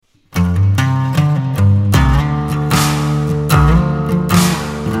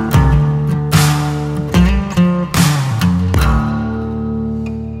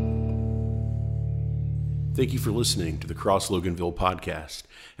Thank you for listening to the Cross Loganville podcast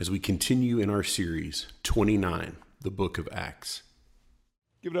as we continue in our series, 29, the book of Acts.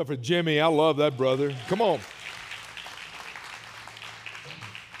 Give it up for Jimmy. I love that brother. Come on.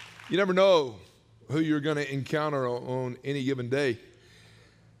 You never know who you're going to encounter on any given day.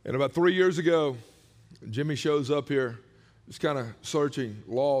 And about 3 years ago, Jimmy shows up here, just kind of searching,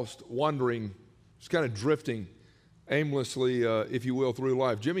 lost, wandering, just kind of drifting aimlessly, if you will, through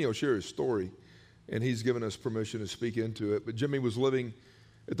life. Jimmy will share his story, and he's given us permission to speak into it. But Jimmy was living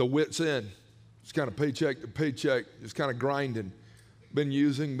at the wit's end, just kind of paycheck to paycheck, just kind of grinding,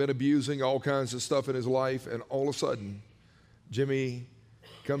 been abusing all kinds of stuff in his life. And all of a sudden, Jimmy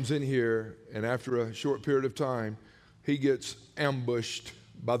comes in here, and after a short period of time, he gets ambushed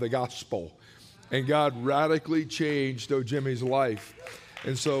by the gospel. And God radically changed Jimmy's life.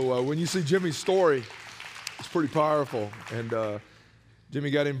 And so when you see Jimmy's story, it's pretty powerful. And Jimmy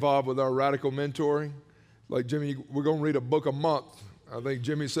got involved with our radical mentoring. Like, Jimmy, we're going to read a book a month. I think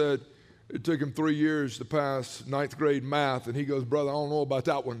Jimmy said it took him 3 years to pass ninth grade math. And he goes, brother, I don't know about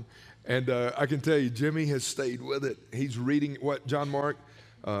that one. And I can tell you, Jimmy has stayed with it. He's reading what John Mark,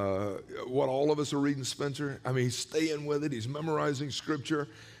 what all of us are reading, Spencer. I mean, he's staying with it. He's memorizing scripture.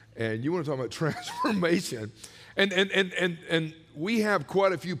 And you want to talk about transformation. And we have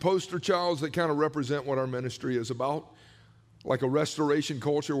quite a few poster childs that kind of represent what our ministry is about, like a restoration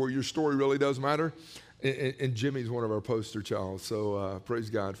culture where your story really does matter. And Jimmy's one of our poster childs. So praise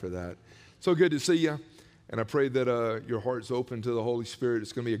God for that. So good to see you. And I pray that your heart's open to the Holy Spirit.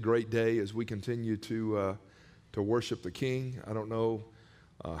 It's going to be a great day as we continue to worship the King. I don't know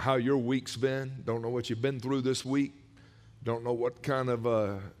how your week's been. Don't know what you've been through this week. Don't know what kind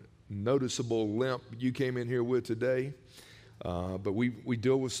of noticeable limp you came in here with today. But we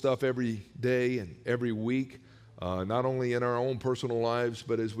deal with stuff every day and every week, not only in our own personal lives,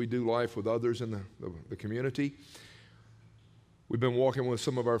 but as we do life with others in the community. We've been walking with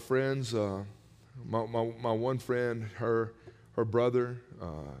some of our friends. My one friend, her brother,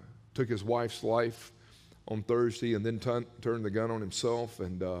 took his wife's life on Thursday and then turned the gun on himself.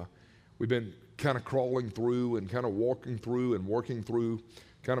 And we've been kind of crawling through and kind of walking through and working through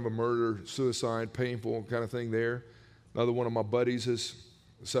kind of a murder, suicide, painful kind of thing there. Another one of my buddies, his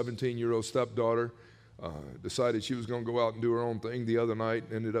 17-year-old stepdaughter, decided she was going to go out and do her own thing the other night,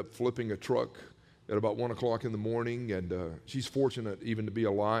 ended up flipping a truck at about 1 o'clock in the morning, and she's fortunate even to be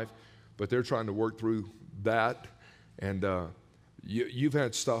alive, but they're trying to work through that. And you've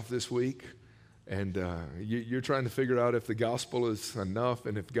had stuff this week, and you're trying to figure out if the gospel is enough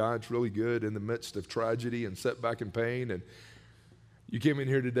and if God's really good in the midst of tragedy and setback and pain. And you came in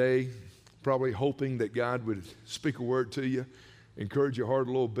here today probably hoping that God would speak a word to you, encourage your heart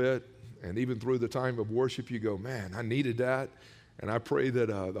a little bit, and even through the time of worship, you go, man, I needed that. And I pray that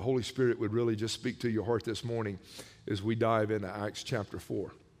the Holy Spirit would really just speak to your heart this morning as we dive into Acts chapter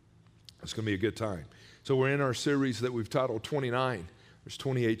 4. It's going to be a good time. So we're in our series that we've titled 29. There's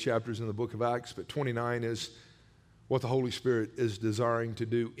 28 chapters in the book of Acts, but 29 is what the Holy Spirit is desiring to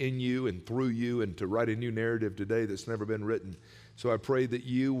do in you and through you and to write a new narrative today that's never been written. So I pray that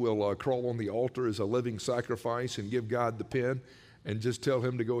you will crawl on the altar as a living sacrifice and give God the pen and just tell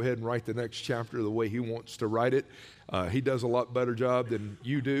him to go ahead and write the next chapter the way he wants to write it. He does a lot better job than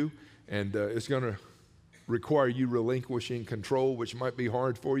you do, and it's going to require you relinquishing control, which might be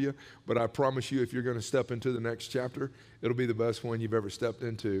hard for you, but I promise you if you're going to step into the next chapter, it'll be the best one you've ever stepped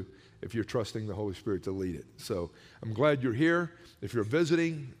into if you're trusting the Holy Spirit to lead it. So I'm glad you're here. If you're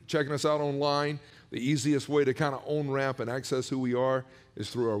visiting, checking us out online, the easiest way to kind of on-ramp and access who we are is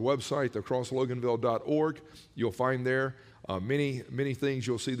through our website, thecrossloganville.org. You'll find there many things.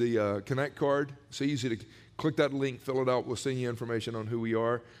 You'll see the Connect card. It's easy to click that link, fill it out. We'll send you information on who we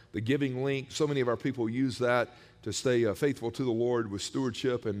are. The giving link, so many of our people use that to stay faithful to the Lord with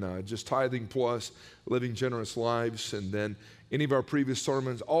stewardship and just tithing plus, living generous lives. And then any of our previous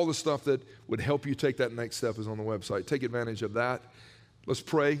sermons, all the stuff that would help you take that next step is on the website. Take advantage of that. Let's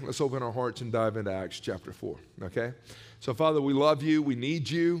pray. Let's open our hearts and dive into Acts chapter 4, okay? So, Father, we love you. We need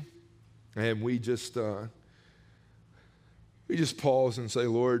you. And we just pause and say,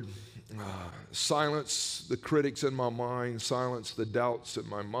 Lord, silence the critics in my mind, silence the doubts in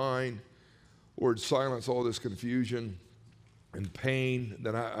my mind. Lord, silence all this confusion and pain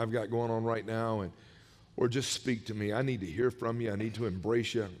that I've got going on right now. And Lord, just speak to me. I need to hear from you. I need to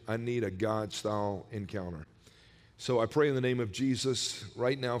embrace you. I need a God-style encounter. So I pray in the name of Jesus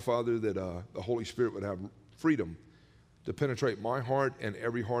right now, Father, that the Holy Spirit would have freedom to penetrate my heart and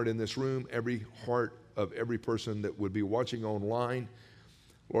every heart in this room, every heart of every person that would be watching online.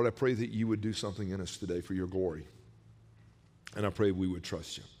 Lord, I pray that you would do something in us today for your glory. And I pray we would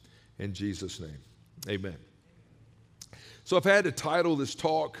trust you. In Jesus' name, amen. So if I had to title this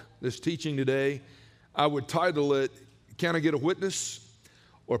talk, this teaching today, I would title it, Can I Get a Witness?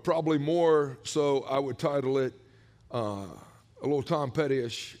 Or probably more so, I would title it, a little Tom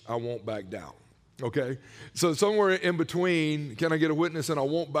Petty-ish, I Won't Back Down. Okay? So somewhere in between, Can I Get a Witness and I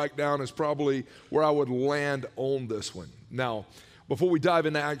Won't Back Down is probably where I would land on this one. Now, before we dive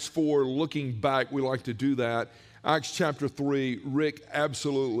into Acts 4, looking back, we like to do that. Acts chapter 3, Rick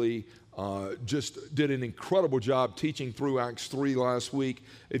absolutely just did an incredible job teaching through Acts 3 last week.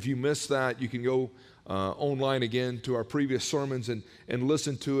 If you missed that, you can go online again to our previous sermons and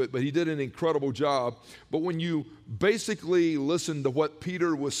listen to it. But he did an incredible job. But when you basically listen to what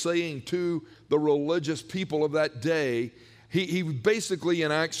Peter was saying to the religious people of that day, he basically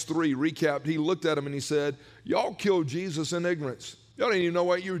in Acts 3 recapped, he looked at them and he said, y'all killed Jesus in ignorance. Y'all didn't even know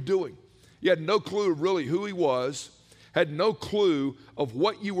what you were doing. You had no clue really who he was, had no clue of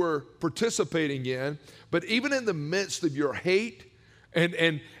what you were participating in. But even in the midst of your hate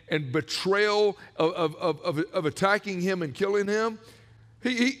and betrayal of attacking him and killing him,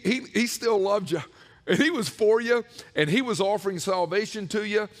 he still loved you. And he was for you, and he was offering salvation to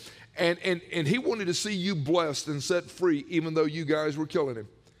you, and he wanted to see you blessed and set free, even though you guys were killing him.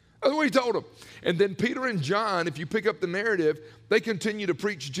 That's what he told them. And then Peter and John, if you pick up the narrative, they continue to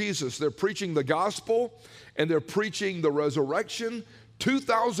preach Jesus. They're preaching the gospel, and they're preaching the resurrection.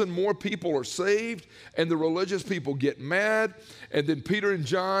 2,000 more people are saved, and the religious people get mad. And then Peter and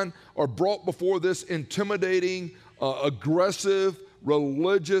John are brought before this intimidating, aggressive,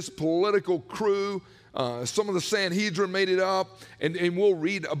 religious, political crew. Some of the Sanhedrin made it up, and we'll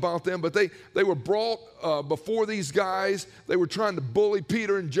read about them. But they were brought before these guys. They were trying to bully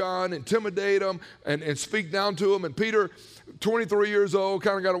Peter and John, intimidate them, and speak down to them. And Peter, 23 years old,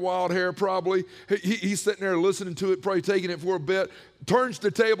 kind of got a wild hair probably. He's sitting there listening to it, probably taking it for a bit, turns to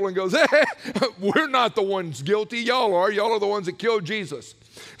the table and goes, hey, we're not the ones guilty. Y'all are. Y'all are the ones that killed Jesus.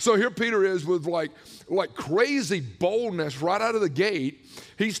 So here Peter is with like crazy boldness right out of the gate.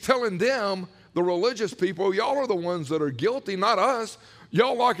 He's telling them, the religious people, y'all are the ones that are guilty, not us.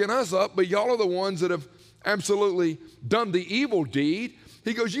 Y'all locking us up, but y'all are the ones that have absolutely done the evil deed.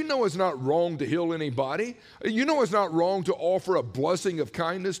 He goes, you know it's not wrong to heal anybody. You know it's not wrong to offer a blessing of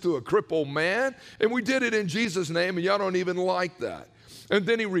kindness to a crippled man. And we did it in Jesus' name, and y'all don't even like that. And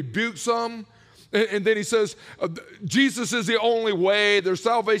then he rebukes them. And then he says, Jesus is the only way. There's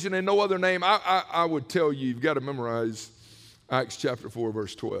salvation in no other name. I would tell you, you've got to memorize Acts chapter 4,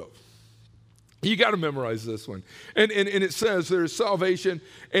 verse 12. You got to memorize this one. And it says there is salvation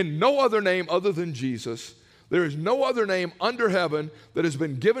in no other name other than Jesus. There is no other name under heaven that has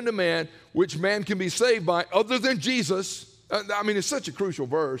been given to man which man can be saved by other than Jesus. I mean, it's such a crucial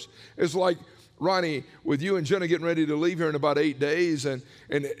verse. It's like, Ronnie, with you and Jenna getting ready to leave here in about 8 days and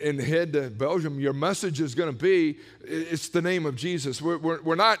head to Belgium, your message is going to be, it's the name of Jesus.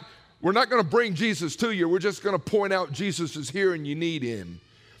 We're not going to bring Jesus to you. We're just going to point out Jesus is here and you need him.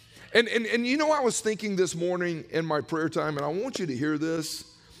 And you know, I was thinking this morning in my prayer time, and I want you to hear this.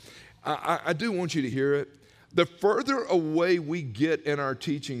 I do want you to hear it. The further away we get in our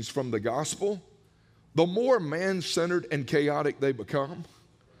teachings from the gospel, the more man-centered and chaotic they become.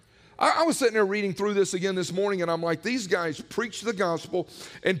 I was sitting there reading through this again this morning, and I'm like, these guys preach the gospel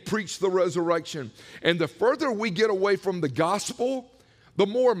and preach the resurrection. And the further we get away from the gospel, the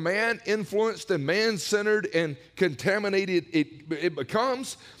more man-influenced and man-centered and contaminated it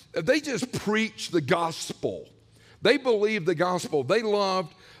becomes. They just preach the gospel. They believed the gospel. They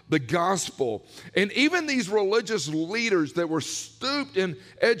loved the gospel. And even these religious leaders that were stooped in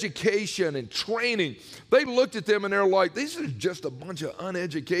education and training, they looked at them and they're like, these are just a bunch of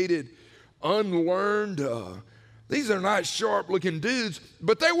uneducated, unlearned, these are not sharp-looking dudes.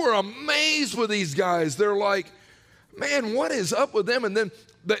 But they were amazed with these guys. They're like, man, what is up with them? And then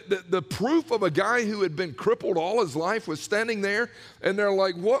the proof of a guy who had been crippled all his life was standing there, and they're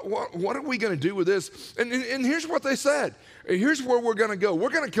like, what are we going to do with this? And here's what they said. Here's where we're going to go. We're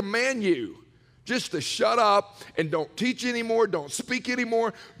going to command you just to shut up and don't teach anymore, don't speak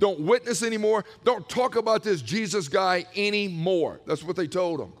anymore, don't witness anymore, don't talk about this Jesus guy anymore. That's what they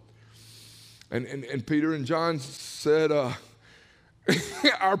told him. And Peter and John said,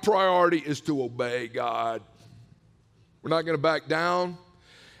 our priority is to obey God. We're not going to back down.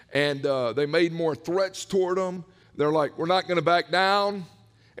 And they made more threats toward them. They're like, we're not going to back down.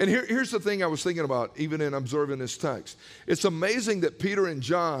 And here's the thing I was thinking about, even in observing this text. It's amazing that Peter and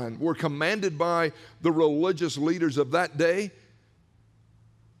John were commanded by the religious leaders of that day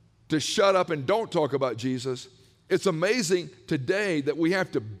to shut up and don't talk about Jesus. It's amazing today that we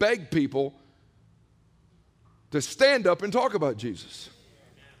have to beg people to stand up and talk about Jesus.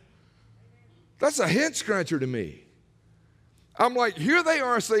 That's a head scratcher to me. I'm like, here they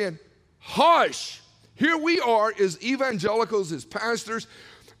are saying, hush. Here we are as evangelicals, as pastors.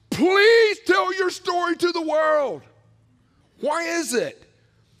 Please tell your story to the world. Why is it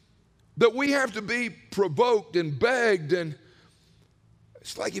that we have to be provoked and begged? And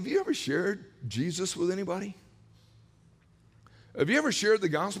it's like, have you ever shared Jesus with anybody? Have you ever shared the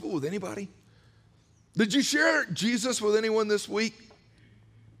gospel with anybody? Did you share Jesus with anyone this week?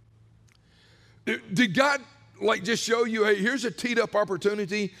 Did God just show you, hey, here's a teed up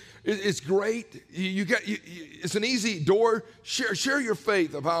opportunity. It's great. It's an easy door. Share your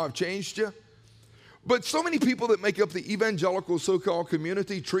faith of how I've changed you. But so many people that make up the evangelical so-called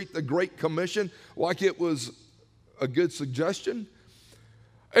community treat the Great Commission like it was a good suggestion.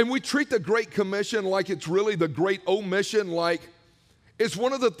 And we treat the Great Commission like it's really the Great Omission, like it's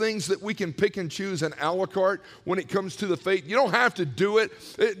one of the things that we can pick and choose an a la carte when it comes to the faith. You don't have to do it.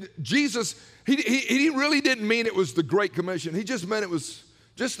 Jesus, he really didn't mean it was the Great Commission. He just meant it was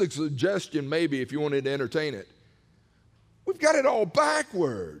just a suggestion maybe if you wanted to entertain it. We've got it all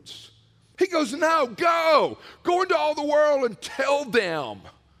backwards. He goes, no, go into all the world and tell them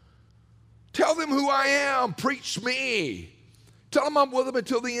who I am, preach me. Tell them I'm with them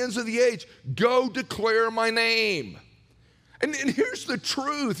until the ends of the age. Go declare my name. And here's the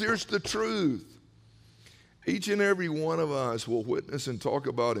truth. Each and every one of us will witness and talk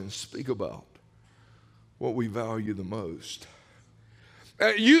about and speak about what we value the most.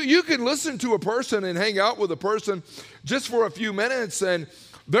 You can listen to a person and hang out with a person just for a few minutes, and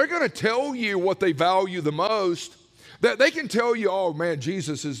they're going to tell you what they value the most. That they can tell you, oh man,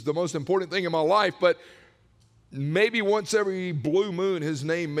 Jesus is the most important thing in my life, but maybe once every blue moon, his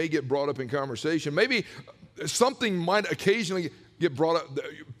name may get brought up in conversation. Maybe something might occasionally get brought up.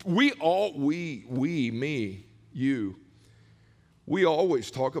 We always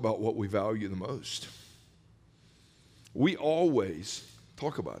talk about what we value the most. We always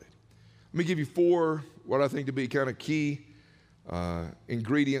talk about it. Let me give you 4 what I think to be kind of key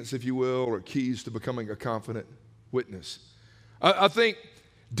ingredients, if you will, or keys to becoming a confident witness. I think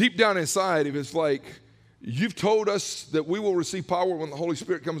deep down inside, if it's like, you've told us that we will receive power when the Holy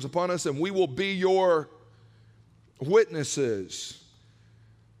Spirit comes upon us, and we will be your witnesses.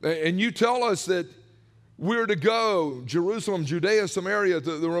 And you tell us that we're to go, Jerusalem, Judea, Samaria,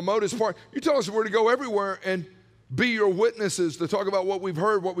 the remotest part. You tell us we're to go everywhere and be your witnesses to talk about what we've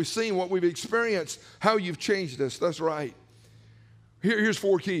heard, what we've seen, what we've experienced, how you've changed us. That's right. Here's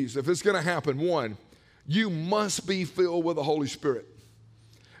 4 keys. If it's going to happen, 1, you must be filled with the Holy Spirit.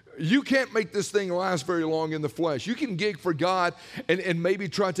 You can't make this thing last very long in the flesh. You can gig for God and maybe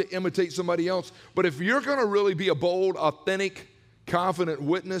try to imitate somebody else. But if you're going to really be a bold, authentic, confident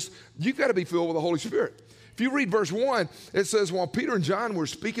witness, you've got to be filled with the Holy Spirit. If you read verse 1, it says, while Peter and John were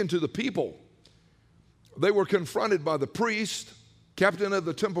speaking to the people, they were confronted by the priest, captain of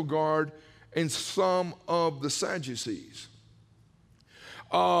the temple guard, and some of the Sadducees.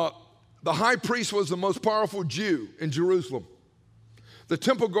 The high priest was the most powerful Jew in Jerusalem. The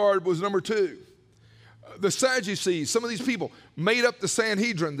temple guard was number 2. The Sadducees, some of these people, made up the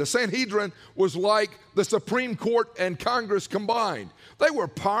Sanhedrin. The Sanhedrin was like the Supreme Court and Congress combined. They were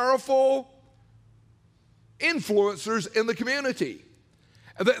powerful influencers in the community.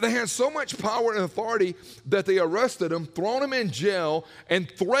 They had so much power and authority that they arrested them, thrown them in jail, and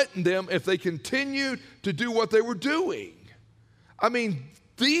threatened them if they continued to do what they were doing. I mean,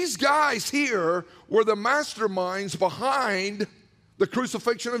 these guys here were the masterminds behind the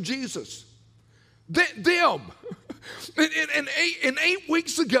crucifixion of Jesus. Them. And 8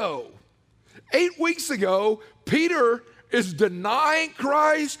 weeks ago, Peter is denying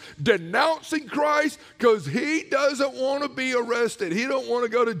Christ, denouncing Christ, because he doesn't want to be arrested. He don't want to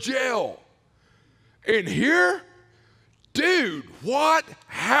go to jail. And here, dude, what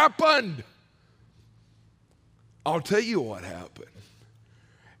happened? I'll tell you what happened.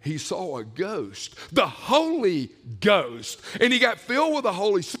 He saw a ghost, the Holy Ghost, and he got filled with the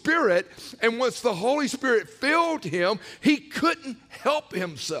Holy Spirit, and once the Holy Spirit filled him, he couldn't help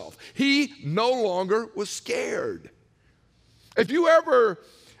himself. He no longer was scared. If you ever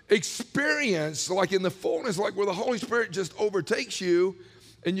experience, like in the fullness, like where the Holy Spirit just overtakes you,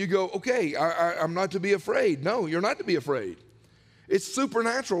 and you go, okay, I'm not to be afraid. No, you're not to be afraid. It's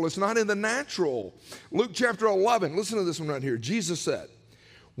supernatural. It's not in the natural. Luke chapter 11, listen to this one right here. Jesus said,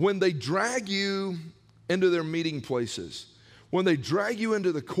 when they drag you into their meeting places, when they drag you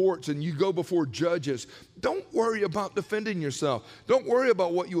into the courts and you go before judges, don't worry about defending yourself. Don't worry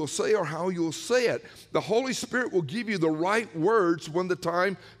about what you will say or how you will say it. The Holy Spirit will give you the right words when the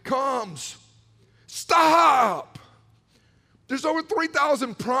time comes. Stop! There's over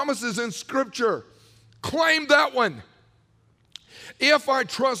 3,000 promises in Scripture. Claim that one. If I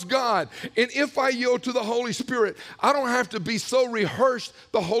trust God and if I yield to the Holy Spirit, I don't have to be so rehearsed.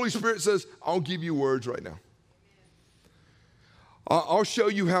 The Holy Spirit says, I'll give you words right now. I'll show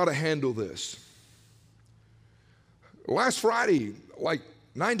you how to handle this. Last Friday, like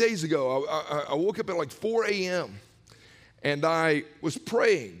 9 days ago, I woke up at like 4 a.m. and I was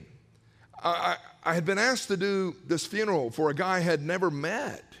praying. I had been asked to do this funeral for a guy I had never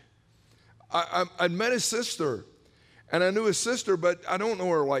met. I'd met his sister, and I knew his sister, but I don't know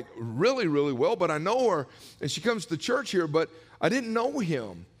her like really, really well, but I know her, and she comes to church here, but I didn't know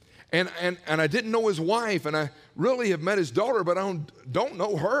him. And I didn't know his wife, and I really have met his daughter, but I don't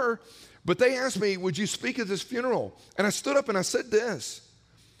know her. But they asked me, would you speak at this funeral? And I stood up and I said this.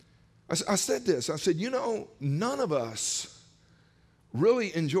 I said, you know, none of us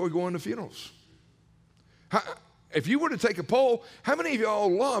really enjoy going to funerals. If you were to take a poll, how many of y'all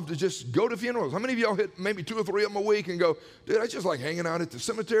love to just go to funerals? How many of y'all hit maybe 2 or 3 of them a week and go, dude, I just like hanging out at the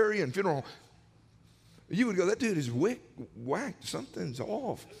cemetery and funeral? You would go, that dude is whacked. Something's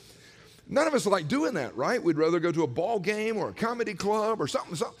off. None of us like doing that, right? We'd rather go to a ball game or a comedy club or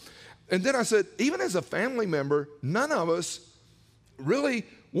something. And then I said, even as a family member, none of us really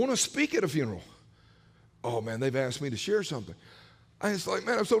want to speak at a funeral. Oh, man, they've asked me to share something. I was like,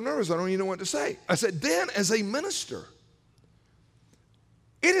 man, I'm so nervous, I don't even know what to say. I said, then as a minister,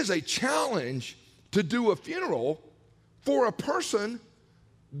 it is a challenge to do a funeral for a person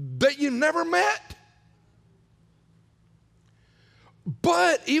that you never met.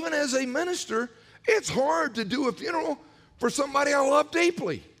 But even as a minister, it's hard to do a funeral for somebody I love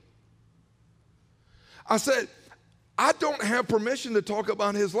deeply. I said, I don't have permission to talk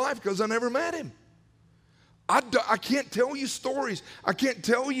about his life because I never met him. I can't tell you stories. I can't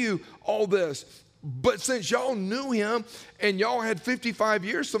tell you all this. But since y'all knew him and y'all had 55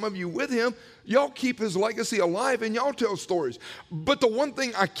 years, some of you with him, y'all keep his legacy alive and y'all tell stories. But the one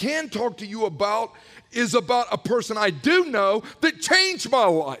thing I can talk to you about is about a person I do know that changed my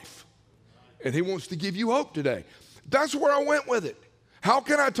life. And he wants to give you hope today. That's where I went with it. How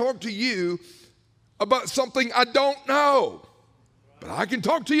can I talk to you about something I don't know? But I can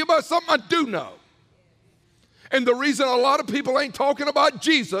talk to you about something I do know. And the reason a lot of people ain't talking about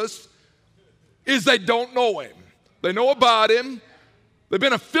Jesus is they don't know him. They know about him. They've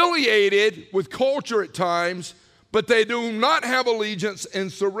been affiliated with culture at times, but they do not have allegiance and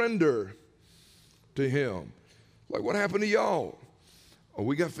surrender to him. Like, what happened to y'all? Oh,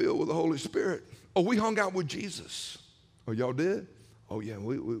 we got filled with the Holy Spirit. Oh, we hung out with Jesus. Oh, y'all did? Oh, yeah,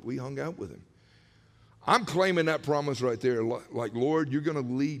 we hung out with him. I'm claiming that promise right there, like, Lord, you're going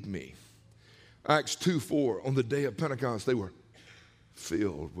to lead me. Acts 2:4, on the day of Pentecost, they were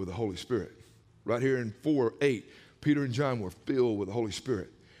filled with the Holy Spirit. Right here in 4:8, Peter and John were filled with the Holy Spirit.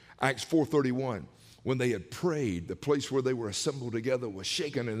 Acts 4:31, when they had prayed, the place where they were assembled together was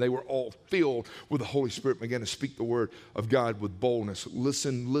shaken, and they were all filled with the Holy Spirit and began to speak the word of God with boldness.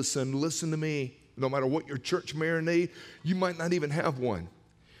 Listen to me. No matter what your church mayor need, you might not even have one.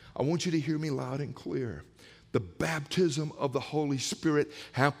 I want you to hear me loud and clear. The baptism of the Holy Spirit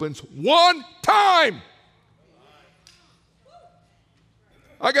happens one time.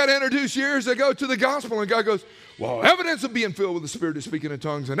 I got introduced years ago to the gospel, and God goes, well, evidence of being filled with the Spirit is speaking in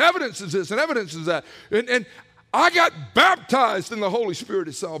tongues, and evidence is this, and evidence is that. And I got baptized in the Holy Spirit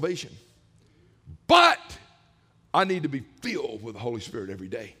at salvation. But I need to be filled with the Holy Spirit every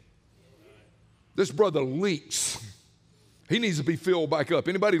day. This brother leaks. He needs to be filled back up.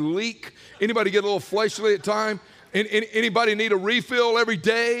 Anybody leak? Anybody get a little fleshly at time? Anybody need a refill every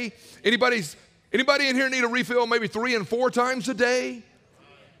day? Anybody in here need a refill maybe 3 and 4 times a day?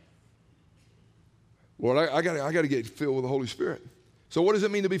 Lord, I got to get filled with the Holy Spirit. So what does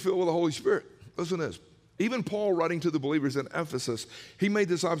it mean to be filled with the Holy Spirit? Listen to this. Even Paul, writing to the believers in Ephesus, he made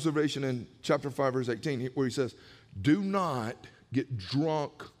this observation in chapter 5, verse 18, where he says, do not get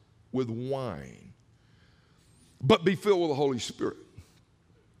drunk with wine, but be filled with the Holy Spirit.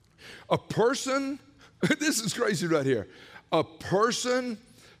 A person, this is crazy right here, a person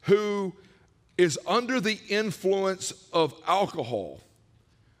who is under the influence of alcohol,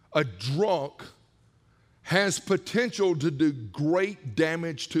 a drunk, has potential to do great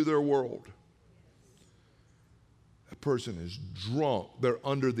damage to their world. That person is drunk. They're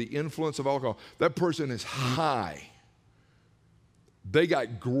under the influence of alcohol. That person is high. They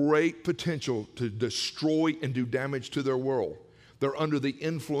got great potential to destroy and do damage to their world. They're under the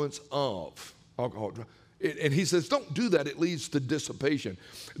influence of alcohol. And he says, don't do that. It leads to dissipation.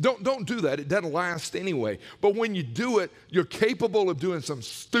 Don't do that. It doesn't last anyway. But when you do it, you're capable of doing some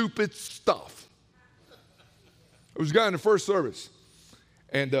stupid stuff. There was a guy in the first service,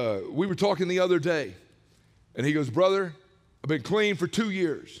 and we were talking the other day, and he goes, brother, I've been clean for 2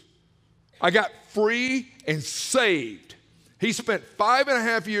 years. I got free and saved. He spent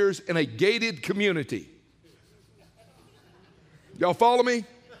 5.5 years in a gated community. Y'all follow me?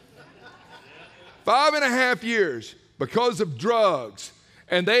 5.5 years because of drugs.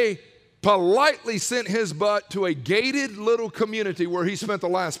 And they politely sent his butt to a gated little community where he spent the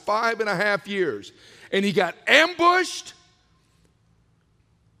last 5.5 years. And he got ambushed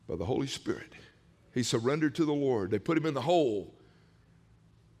by the Holy Spirit. He surrendered to the Lord. They put him in the hole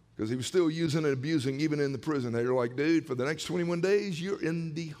because he was still using and abusing even in the prison. They were like, dude, for the next 21 days, you're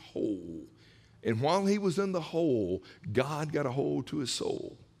in the hole. And while he was in the hole, God got a hold to his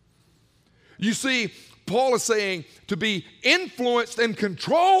soul. You see, Paul is saying to be influenced and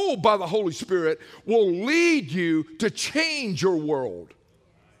controlled by the Holy Spirit will lead you to change your world.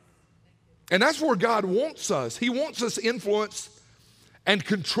 And that's where God wants us. He wants us influenced and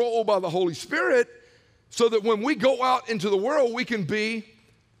controlled by the Holy Spirit so that when we go out into the world, we can be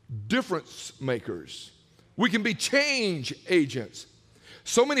difference makers. We can be change agents.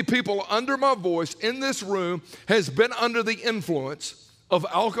 So many people under my voice in this room has been under the influence of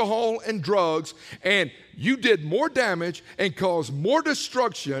alcohol and drugs, and you did more damage and caused more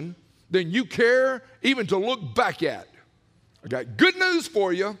destruction than you care even to look back at. I got good news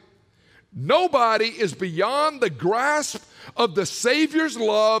for you. Nobody is beyond the grasp of the Savior's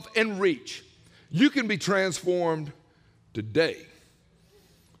love and reach. You can be transformed today.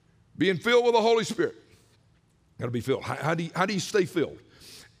 Being filled with the Holy Spirit. Got to be filled. How do you stay filled?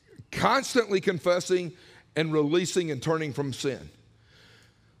 Constantly confessing and releasing and turning from sin.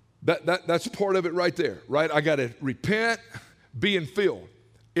 That's part of it right there, right? I got to repent, being filled.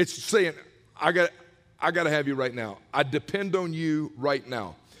 It's saying, I got to have you right now. I depend on you right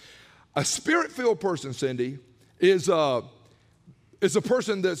now. A spirit-filled person, Cindy, is a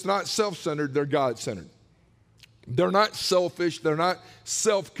person that's not self-centered, they're God-centered. They're not selfish, they're not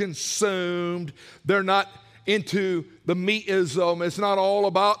self-consumed, they're not into the meism. It's not all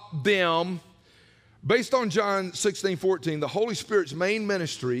about them. Based on John 16:14, the Holy Spirit's main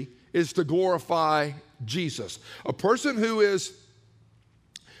ministry is to glorify Jesus. A person who is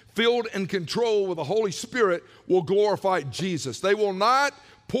filled and controlled with the Holy Spirit will glorify Jesus. They will not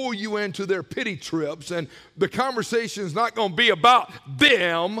pull you into their pity trips, and the conversation is not going to be about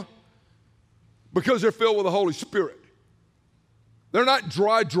them because they're filled with the Holy Spirit. They're not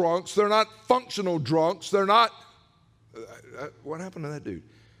dry drunks. They're not functional drunks. They're not, what happened to that dude?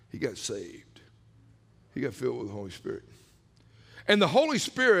 He got saved. He got filled with the Holy Spirit. And the Holy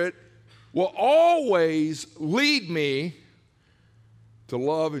Spirit will always lead me to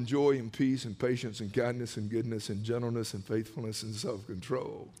love and joy and peace and patience and kindness and goodness and gentleness and faithfulness and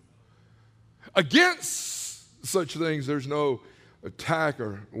self-control. Against such things, there's no attack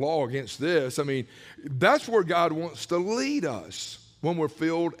or law against this. I mean, that's where God wants to lead us when we're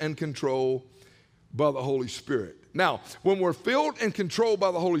filled and controlled by the Holy Spirit. Now, when we're filled and controlled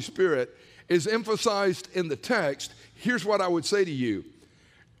by the Holy Spirit is emphasized in the text, here's what I would say to you.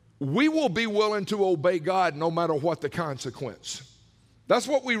 We will be willing to obey God no matter what the consequence. That's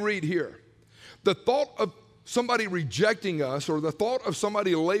what we read here. The thought of somebody rejecting us or the thought of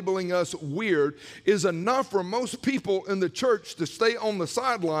somebody labeling us weird is enough for most people in the church to stay on the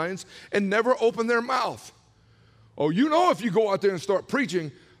sidelines and never open their mouth. Oh, you know if you go out there and start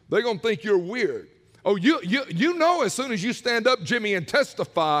preaching, they're going to think you're weird. Oh, you know as soon as you stand up, Jimmy, and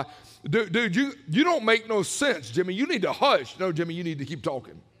testify, dude, you don't make no sense, Jimmy. You need to hush. No, Jimmy, you need to keep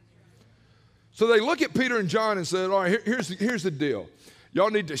talking. So they look at Peter and John and said, all right, here's the deal. Y'all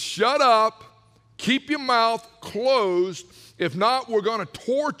need to shut up, keep your mouth closed. If not, we're going to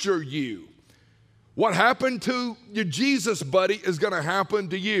torture you. What happened to your Jesus buddy is going to happen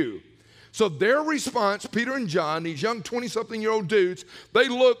to you. So their response, Peter and John, these young 20-something-year-old dudes, they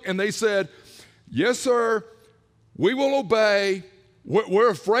looked and they said, yes, sir, we will obey. We're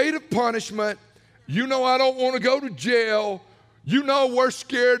afraid of punishment. You know I don't want to go to jail. You know we're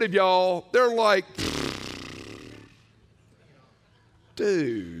scared of y'all. They're like,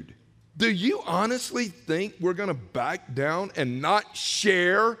 dude, do you honestly think we're going to back down and not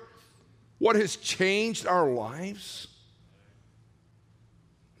share what has changed our lives?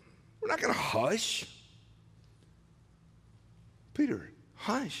 We're not going to hush. Peter,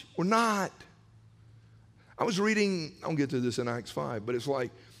 hush. We're not. I was reading, I'll get to this in Acts 5, but it's like,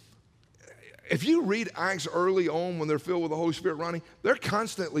 if you read Acts early on when they're filled with the Holy Spirit, Ronnie, they're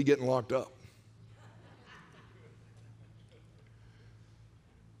constantly getting locked up.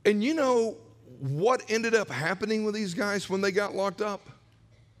 And you know what ended up happening with these guys when they got locked up?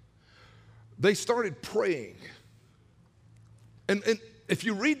 They started praying. And if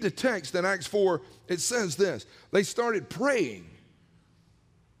you read the text in Acts 4, it says this. They started praying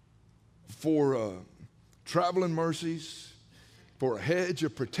for traveling mercies, for a hedge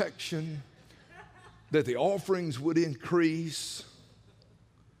of protection, that the offerings would increase.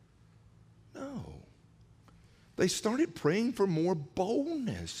 No. They started praying for more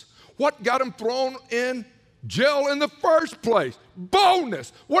boldness. What got them thrown in jail in the first place?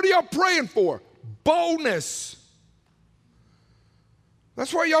 Boldness. What are y'all praying for? Boldness.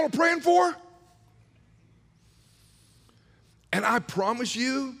 That's what y'all are praying for? And I promise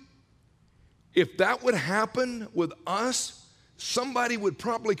you, if that would happen with us, somebody would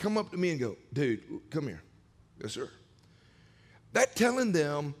probably come up to me and go, dude, come here. Yes, sir. That telling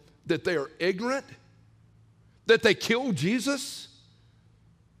them that they are ignorant, that they killed Jesus,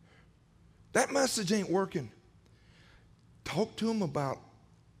 that message ain't working. Talk to them about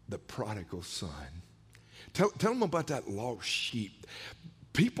the prodigal son. Tell them about that lost sheep.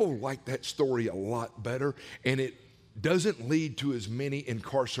 People like that story a lot better, and it doesn't lead to as many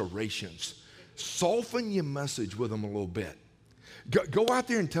incarcerations. Soften your message with them a little bit. Go out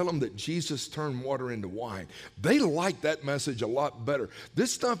there and tell them that Jesus turned water into wine. They like that message a lot better.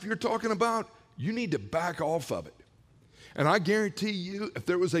 This stuff you're talking about, you need to back off of it. And I guarantee you, if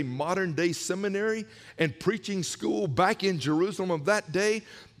there was a modern day seminary and preaching school back in Jerusalem of that day,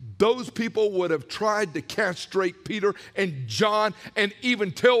 those people would have tried to castrate Peter and John and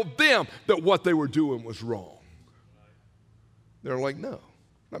even tell them that what they were doing was wrong. They're like, no, I'm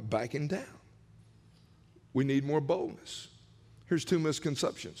not backing down. We need more boldness. Here's two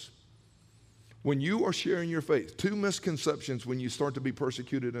misconceptions. When you are sharing your faith, two misconceptions when you start to be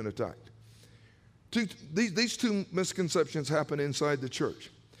persecuted and attacked. These two misconceptions happen inside the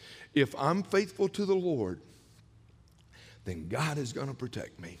church. If I'm faithful to the Lord, then God is going to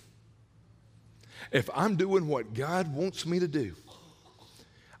protect me. If I'm doing what God wants me to do,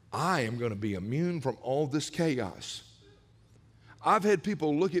 I am going to be immune from all this chaos. I've had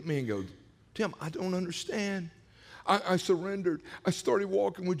people look at me and go, Tim, I don't understand. I surrendered. I started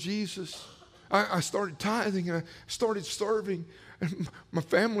walking with Jesus. I started tithing and I started serving. And my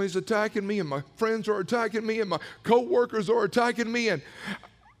family's attacking me and my friends are attacking me and my co-workers are attacking me and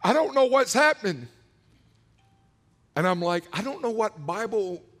I don't know what's happening. And I'm like, I don't know what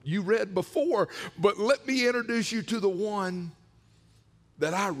Bible you read before, but let me introduce you to the one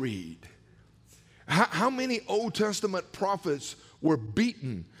that I read. How many Old Testament prophets were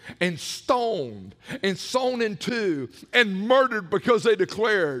beaten and stoned and sawn in two and murdered because they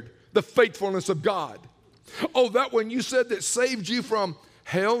declared the faithfulness of God? Oh, that one you said that saved you from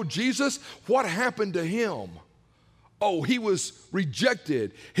hell, Jesus, what happened to him? Oh, he was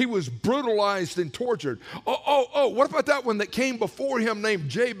rejected. He was brutalized and tortured. Oh, what about that one that came before him named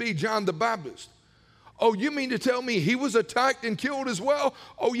J.B. John the Baptist? Oh, you mean to tell me he was attacked and killed as well?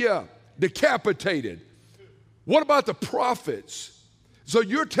 Oh, yeah, decapitated. What about the prophets? So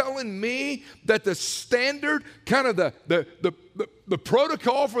you're telling me that the standard, kind of the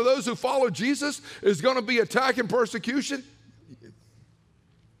protocol for those who follow Jesus is going to be attack and persecution?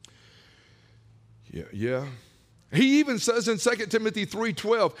 Yeah. He even says in 2 Timothy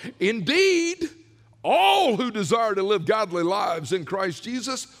 3:12, indeed, all who desire to live godly lives in Christ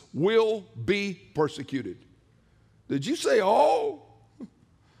Jesus will be persecuted. Did you say all?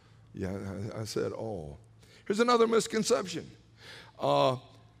 Yeah, I said all. Here's another misconception.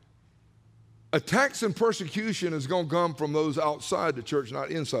 Attacks and persecution is going to come from those outside the church,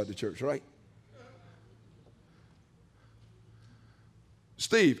 not inside the church, right?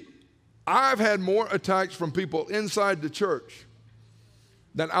 Steve, I've had more attacks from people inside the church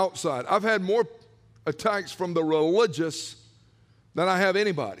than outside. I've had more attacks from the religious than I have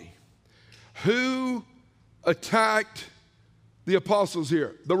anybody. Who attacked the apostles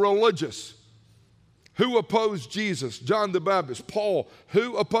here? The religious. Who opposed Jesus? John the Baptist, Paul.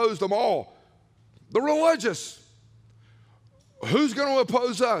 Who opposed them all? The religious. Who's going to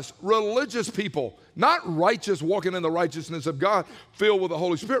oppose us? Religious people. Not righteous, walking in the righteousness of God, filled with the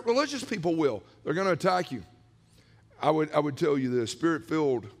Holy Spirit. Religious people will. They're going to attack you. I would tell you this.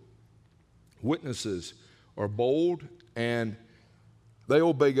 Spirit-filled witnesses are bold and they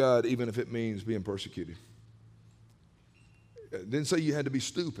obey God even if it means being persecuted. It didn't say you had to be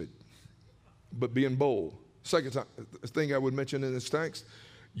stupid, but being bold. Second thing I would mention in this text,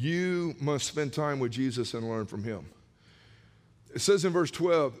 you must spend time with Jesus and learn from him. It says in verse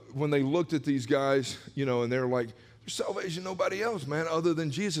 12, when they looked at these guys, and they're like, there's salvation nobody else, man, other than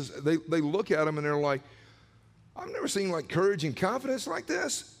Jesus. They look at him and they're like, I've never seen like courage and confidence like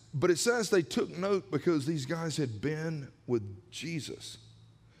this. But it says they took note because these guys had been with Jesus.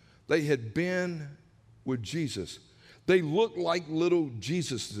 They had been with Jesus. They looked like little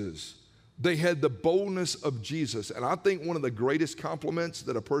Jesuses. They had the boldness of Jesus. And I think one of the greatest compliments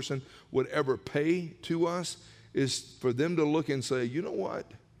that a person would ever pay to us is for them to look and say, you know what?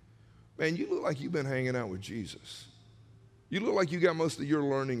 Man, you look like you've been hanging out with Jesus. You look like you got most of your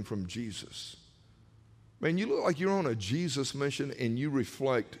learning from Jesus. Man, you look like you're on a Jesus mission and you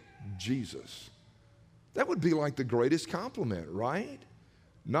reflect Jesus. That would be like the greatest compliment, right?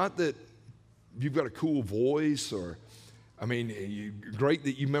 Not that you've got a cool voice or, great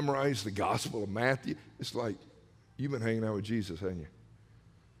that you memorized the Gospel of Matthew. It's like, you've been hanging out with Jesus, haven't you?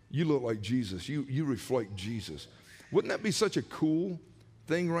 You look like Jesus. You reflect Jesus. Wouldn't that be such a cool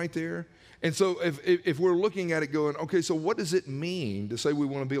thing right there? And so if we're looking at it going, okay, so what does it mean to say we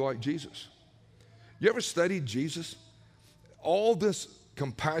want to be like Jesus? You ever studied Jesus? All this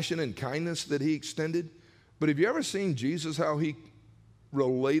compassion and kindness that he extended. But have you ever seen Jesus, how he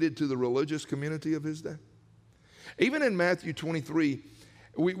related to the religious community of his day? Even in Matthew 23,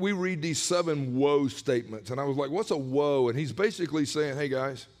 we read these 7 woe statements. And I was like, what's a woe? And he's basically saying, hey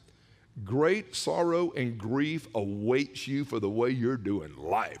guys, great sorrow and grief awaits you for the way you're doing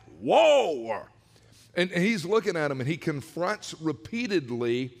life. Whoa! And he's looking at him and he confronts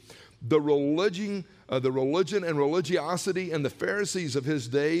repeatedly the religion and religiosity and the Pharisees of his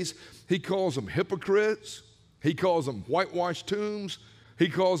days. He calls them hypocrites. He calls them whitewashed tombs. He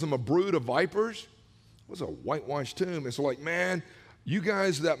calls them a brood of vipers. What's a whitewashed tomb? It's like, man, you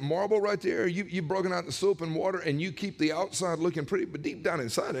guys, that marble right there, you've broken out the soap and water and you keep the outside looking pretty, but deep down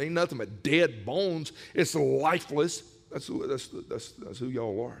inside, it ain't nothing but dead bones. It's lifeless. That's who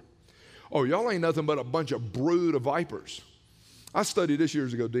y'all are. Oh, y'all ain't nothing but a bunch of brood of vipers. I studied this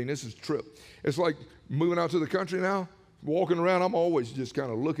years ago, Dean. This is a trip. It's like moving out to the country now, walking around. I'm always just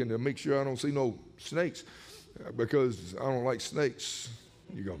kind of looking to make sure I don't see no snakes because I don't like snakes.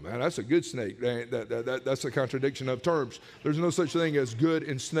 You go, man, that's a good snake. That's a contradiction of terms. There's no such thing as good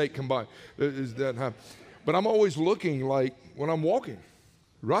and snake combined. But I'm always looking like when I'm walking,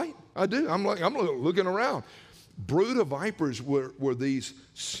 right? I do. I'm looking around. Brood of vipers were these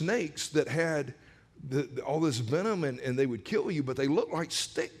snakes that had all this venom and they would kill you, but they looked like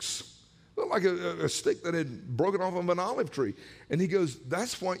sticks. Looked like a stick that had broken off of an olive tree. And he goes,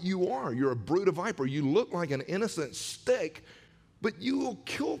 that's what you are. You're a brood of viper. You look like an innocent stick, but you will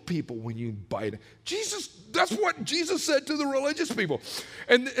kill people when you bite. That's what Jesus said to the religious people.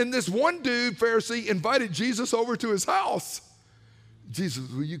 And this one dude, Pharisee, invited Jesus over to his house.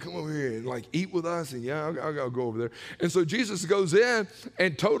 Jesus, will you come over here and eat with us? And yeah, I'll go over there. And so Jesus goes in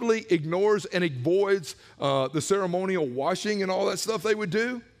and totally ignores and avoids the ceremonial washing and all that stuff they would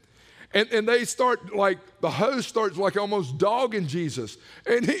do. And they start the host starts almost dogging Jesus.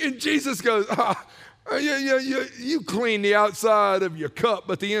 And Jesus goes, you clean the outside of your cup,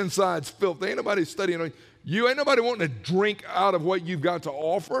 but the inside's filthy. Ain't nobody studying on you. Ain't nobody wanting to drink out of what you've got to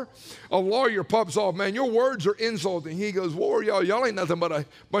offer. A lawyer pops off, man, your words are insulting. He goes, whoa, y'all ain't nothing but a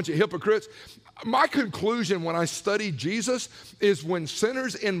bunch of hypocrites. My conclusion when I studied Jesus is when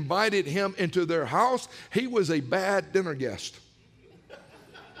sinners invited him into their house, he was a bad dinner guest.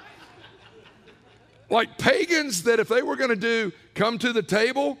 Like pagans that if they were going to come to the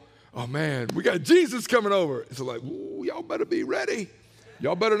table, oh man, we got Jesus coming over. It's like, ooh, y'all better be ready.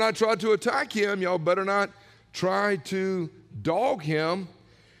 Y'all better not try to attack him. Y'all better not try to dog him.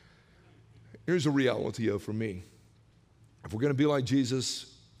 Here's the reality for me. If we're going to be like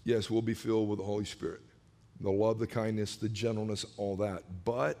Jesus, yes, we'll be filled with the Holy Spirit. The love, the kindness, the gentleness, all that.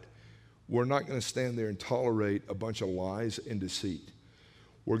 But we're not going to stand there and tolerate a bunch of lies and deceit.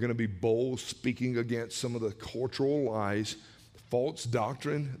 We're going to be bold, speaking against some of the cultural lies, false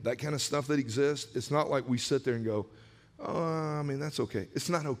doctrine, that kind of stuff that exists. It's not like we sit there and go, oh, that's okay. It's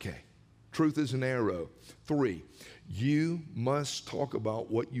not okay. Truth is an arrow. 3, you must talk about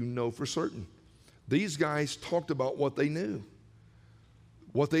what you know for certain. These guys talked about what they knew,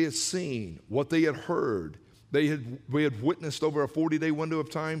 what they had seen, what they had heard. They had witnessed over a 40-day window of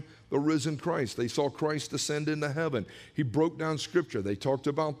time the risen Christ. They saw Christ ascend into heaven. He broke down Scripture. They talked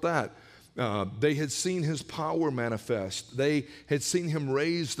about that. They had seen his power manifest. They had seen him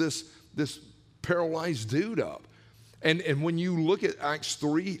raise this paralyzed dude up. And when you look at Acts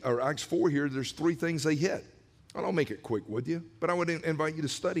 3 or Acts 4 here, there's 3 things they hit. I'll make it quick with you, but I would invite you to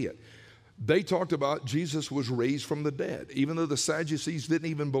study it. They talked about Jesus was raised from the dead. Even though the Sadducees didn't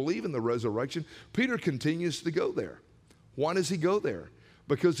even believe in the resurrection, Peter continues to go there. Why does he go there?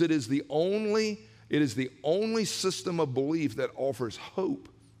 Because it is the only system of belief that offers hope,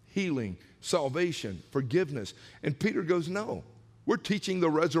 healing, salvation, forgiveness. And Peter goes, no, we're teaching the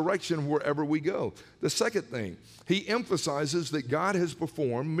resurrection wherever we go. The second thing, he emphasizes that God has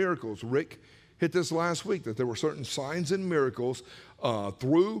performed miracles. Rick hit this last week, that there were certain signs and miracles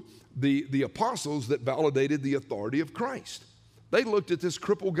through the apostles that validated the authority of Christ. They looked at this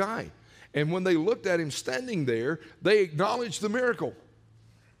crippled guy, and when they looked at him standing there, they acknowledged the miracle.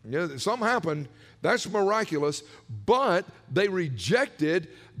 Yeah, something happened. That's miraculous, but they rejected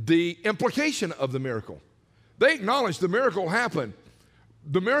the implication of the miracle. They acknowledged the miracle happened.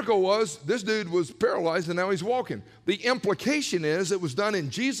 The miracle was this dude was paralyzed and now he's walking. The implication is it was done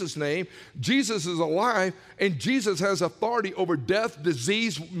in Jesus' name. Jesus is alive and Jesus has authority over death,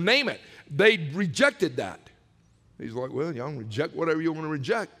 disease, name it. They rejected that. He's like, well, y'all reject whatever you want to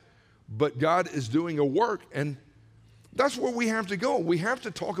reject, but God is doing a work, and that's where we have to go. We have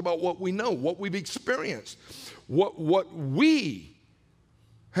to talk about what we know, what we've experienced, what we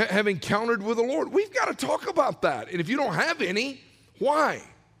have encountered with the Lord. We've got to talk about that. And if you don't have any, why?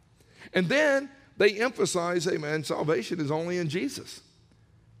 And then they emphasize, hey man, salvation is only in Jesus.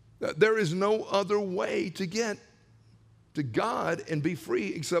 There is no other way to get to God and be free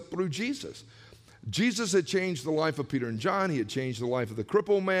except through Jesus. Jesus had changed the life of Peter and John. He had changed the life of the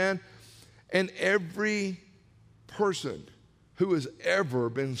crippled man. And every person who has ever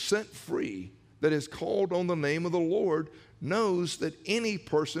been set free that has called on the name of the Lord knows that any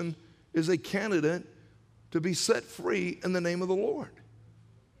person is a candidate to be set free in the name of the Lord.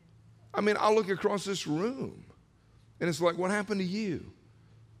 I mean, I look across this room and it's like, what happened to you?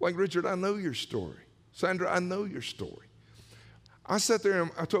 Like, Richard, I know your story. Sandra, I know your story. I sat there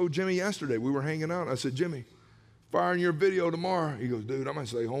and I told Jimmy yesterday, we were hanging out, and I said, Jimmy, firing your video tomorrow. He goes, dude, I'm going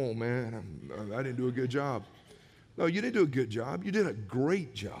to stay home, man. I didn't do a good job. No, you didn't do a good job. You did a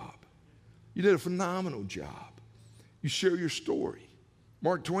great job. You did a phenomenal job. You share your story.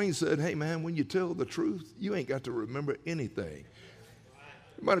 Mark Twain said, hey, man, when you tell the truth, you ain't got to remember anything.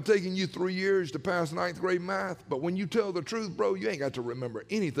 It might have taken you 3 years to pass 9th grade math, but when you tell the truth, bro, you ain't got to remember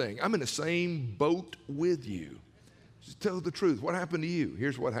anything. I'm in the same boat with you. Just tell the truth. What happened to you?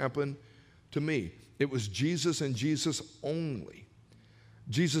 Here's what happened to me. It was Jesus and Jesus only.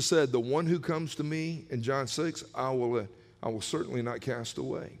 Jesus said, the one who comes to me, in John 6, I will certainly not cast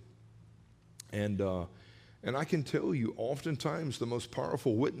away. And I can tell you, oftentimes the most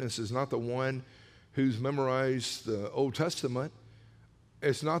powerful witness is not the one who's memorized the Old Testament.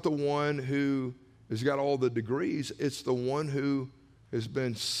 It's not the one who has got all the degrees. It's the one who has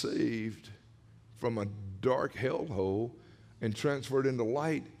been saved from a dark hellhole and transferred into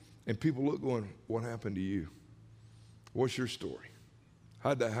light. And people look going, what happened to you? What's your story?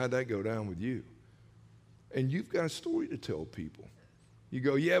 How'd that go down with you? And you've got a story to tell people. You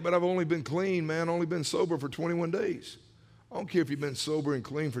go, yeah, but I've only been clean, man, only been sober for 21 days. I don't care if you've been sober and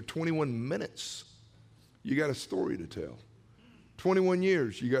clean for 21 minutes. You got a story to tell. 21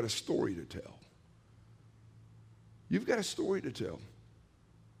 years, you got a story to tell. You've got a story to tell.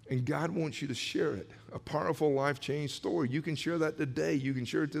 And God wants you to share it. A powerful life change story. You can share that today. You can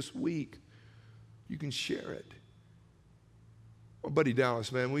share it this week. You can share it. My buddy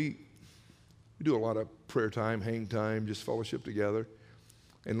Dallas, man, we do a lot of prayer time, hang time, just fellowship together,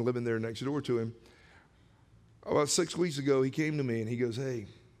 and living there next door to him. About 6 weeks ago, he came to me and he goes, hey,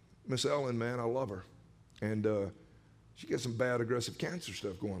 Miss Ellen, man, I love her. And she got some bad aggressive cancer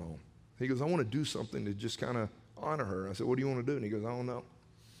stuff going on. He goes, I want to do something to just kind of honor her. I said, what do you want to do? And he goes, I don't know.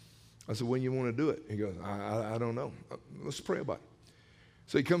 I said, when you want to do it? He goes, I don't know. Let's pray about it.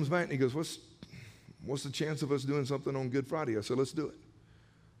 So he comes back and he goes, what's the chance of us doing something on Good Friday? I said, let's do it.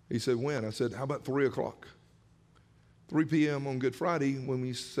 He said, when? I said, how about 3 o'clock? 3 p.m. on Good Friday, when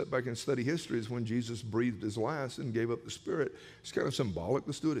we sit back and study history, is when Jesus breathed his last and gave up the Spirit. It's kind of symbolic.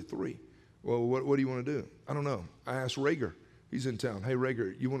 Let's do it at 3. Well, what do you want to do? I don't know. I asked Rager. He's in town. Hey,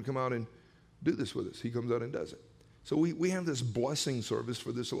 Rager, you want to come out and do this with us? He comes out and does it. So we have this blessing service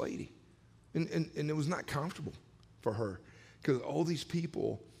for this lady. And it was not comfortable for her because all these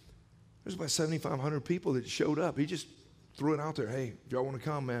people, there's about 7,500 people that showed up. He just threw it out there. Hey, if y'all want to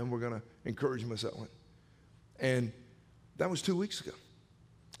come, man, we're going to encourage Miss Ellen. And that was 2 weeks ago.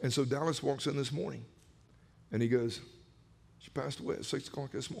 And so Dallas walks in this morning and he goes, she passed away at 6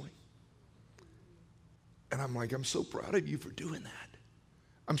 o'clock this morning. And I'm like, I'm so proud of you for doing that.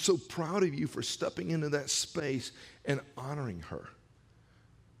 I'm so proud of you for stepping into that space and honoring her.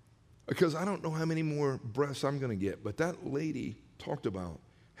 Because I don't know how many more breaths I'm going to get, but that lady talked about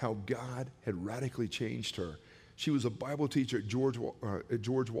how God had radically changed her. She was a Bible teacher at George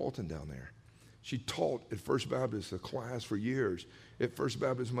Walton down there. She taught at First Baptist, a class for years at First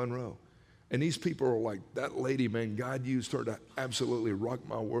Baptist Monroe. And these people are like, that lady, man, God used her to absolutely rock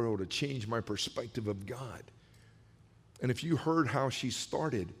my world, to change my perspective of God. And if you heard how she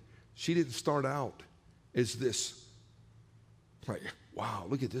started, she didn't start out as this, like, wow,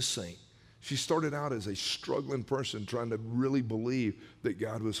 look at this saint. She started out as a struggling person trying to really believe that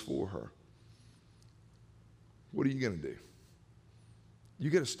God was for her. What are you going to do? You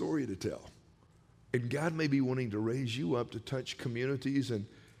got a story to tell. And God may be wanting to raise you up to touch communities and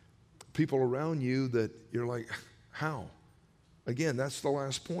people around you that you're like, how? Again, that's the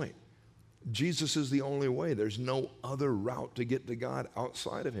last point. Jesus is the only way. There's no other route to get to God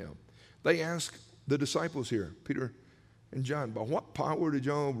outside of him. They ask the disciples here, Peter and John, by what power did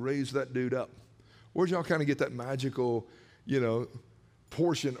y'all raise that dude up? Where'd y'all kind of get that magical,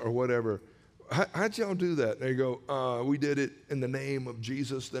 portion or whatever? How'd y'all do that? They go, we did it in the name of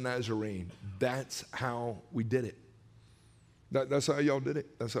Jesus the Nazarene. That's how we did it. That's how y'all did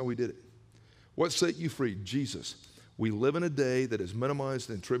it. That's how we did it. What set you free? Jesus. We live in a day that has minimized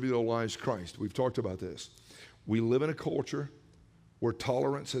and trivialized Christ. We've talked about this. We live in a culture where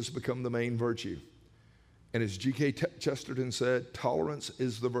tolerance has become the main virtue. And as G.K. Chesterton said, tolerance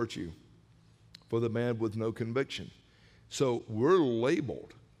is the virtue for the man with no conviction. So we're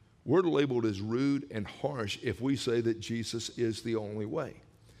labeled as rude and harsh if we say that Jesus is the only way.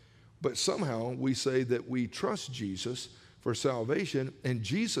 But somehow we say that we trust Jesus for salvation, and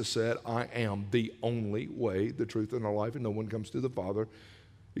Jesus said, I am the only way, the truth, and the life, and no one comes to the Father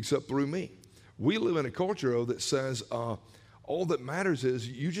except through me. We live in a culture, though, that says all that matters is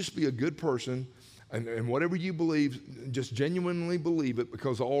you just be a good person, and whatever you believe, just genuinely believe it,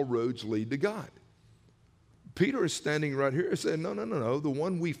 because all roads lead to God. Peter is standing right here and saying, no. The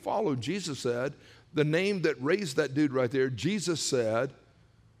one we follow, Jesus said, the name that raised that dude right there, Jesus said,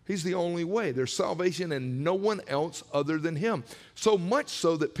 he's the only way. There's salvation in no one else other than him. So much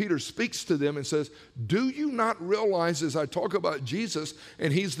so that Peter speaks to them and says, do you not realize as I talk about Jesus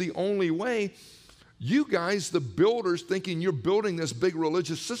and he's the only way, you guys, the builders, thinking you're building this big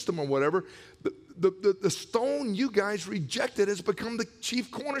religious system or whatever, the stone you guys rejected has become the chief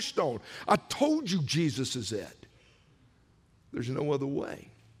cornerstone. I told you Jesus is it. There's no other way.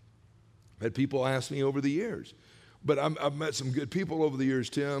 I've had people ask me over the years, but I've met some good people over the years,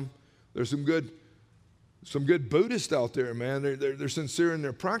 Tim. There's some good Buddhists out there, man. They're sincere in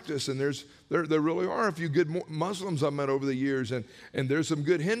their practice, and there really are a few good Muslims I've met over the years, and there's some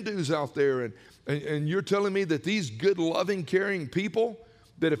good Hindus out there, and you're telling me that these good, loving, caring people,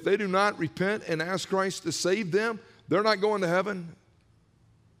 that if they do not repent and ask Christ to save them, they're not going to heaven?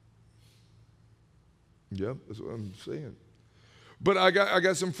 Yep, that's what I'm saying. But I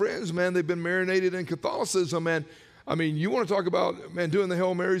got some friends, man, they've been marinated in Catholicism, and I mean, you want to talk about, man, doing the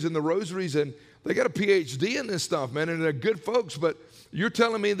Hail Marys and the rosaries, and they got a PhD in this stuff, man, and they're good folks, but you're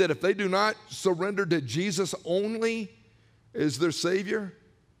telling me that if they do not surrender to Jesus only as their Savior,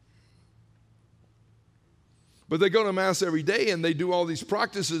 but they go to Mass every day and they do all these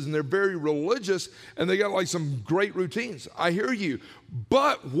practices and they're very religious and they got like some great routines. I hear you.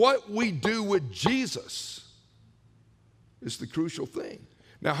 But what we do with Jesus is the crucial thing.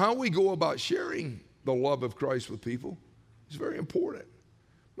 Now, how we go about sharing the love of Christ with people is very important.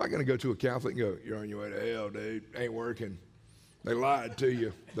 I'm not going to go to a Catholic and go, you're on your way to hell, dude. Ain't working. They lied to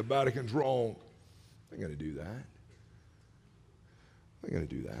you. The Vatican's wrong. I'm going to do that. I'm going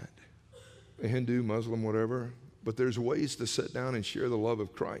to do that. A Hindu, Muslim, whatever. But there's ways to sit down and share the love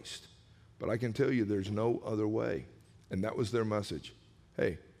of Christ. But I can tell you there's no other way. And that was their message.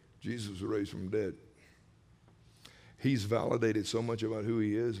 Hey, Jesus was raised from the dead. He's validated so much about who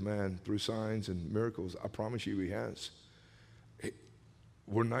he is, man, through signs and miracles. I promise you he has.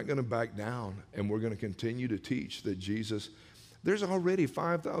 We're not going to back down, and we're going to continue to teach that Jesus, there's already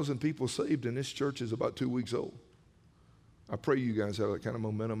 5,000 people saved, and this church is about 2 weeks old. I pray you guys have that kind of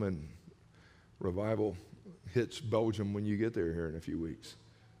momentum and revival hits Belgium when you get there here in a few weeks.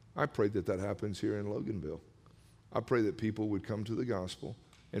 I pray that that happens here in Loganville. I pray that people would come to the gospel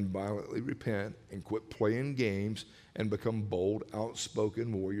and violently repent and quit playing games and become bold,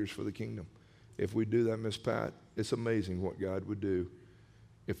 outspoken warriors for the kingdom. If we do that, Miss Pat, it's amazing what God would do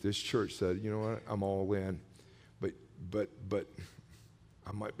if this church said, you know what, I'm all in, but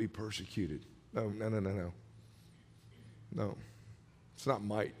I might be persecuted. No. No, it's not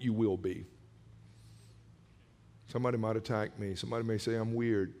might, you will be. Somebody might attack me. Somebody may say I'm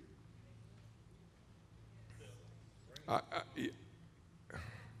weird.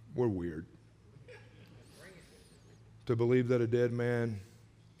 We're weird. To believe that a dead man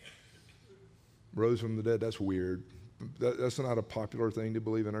rose from the dead, that's weird. That's not a popular thing to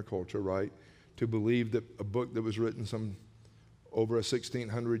believe in our culture, right? To believe that a book that was written over a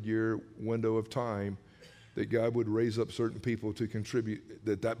 1,600-year window of time, that God would raise up certain people to contribute,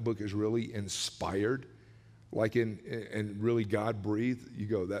 that book is really inspired, like and really God-breathed. You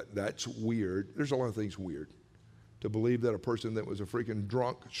go, that's weird. There's a lot of things weird. To believe that a person that was a freaking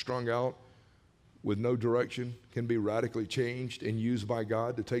drunk, strung out, with no direction can be radically changed and used by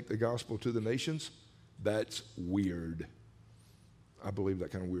God to take the gospel to the nations, that's weird. I believe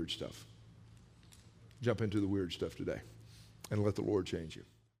that kind of weird stuff. Jump into the weird stuff today and let the Lord change you.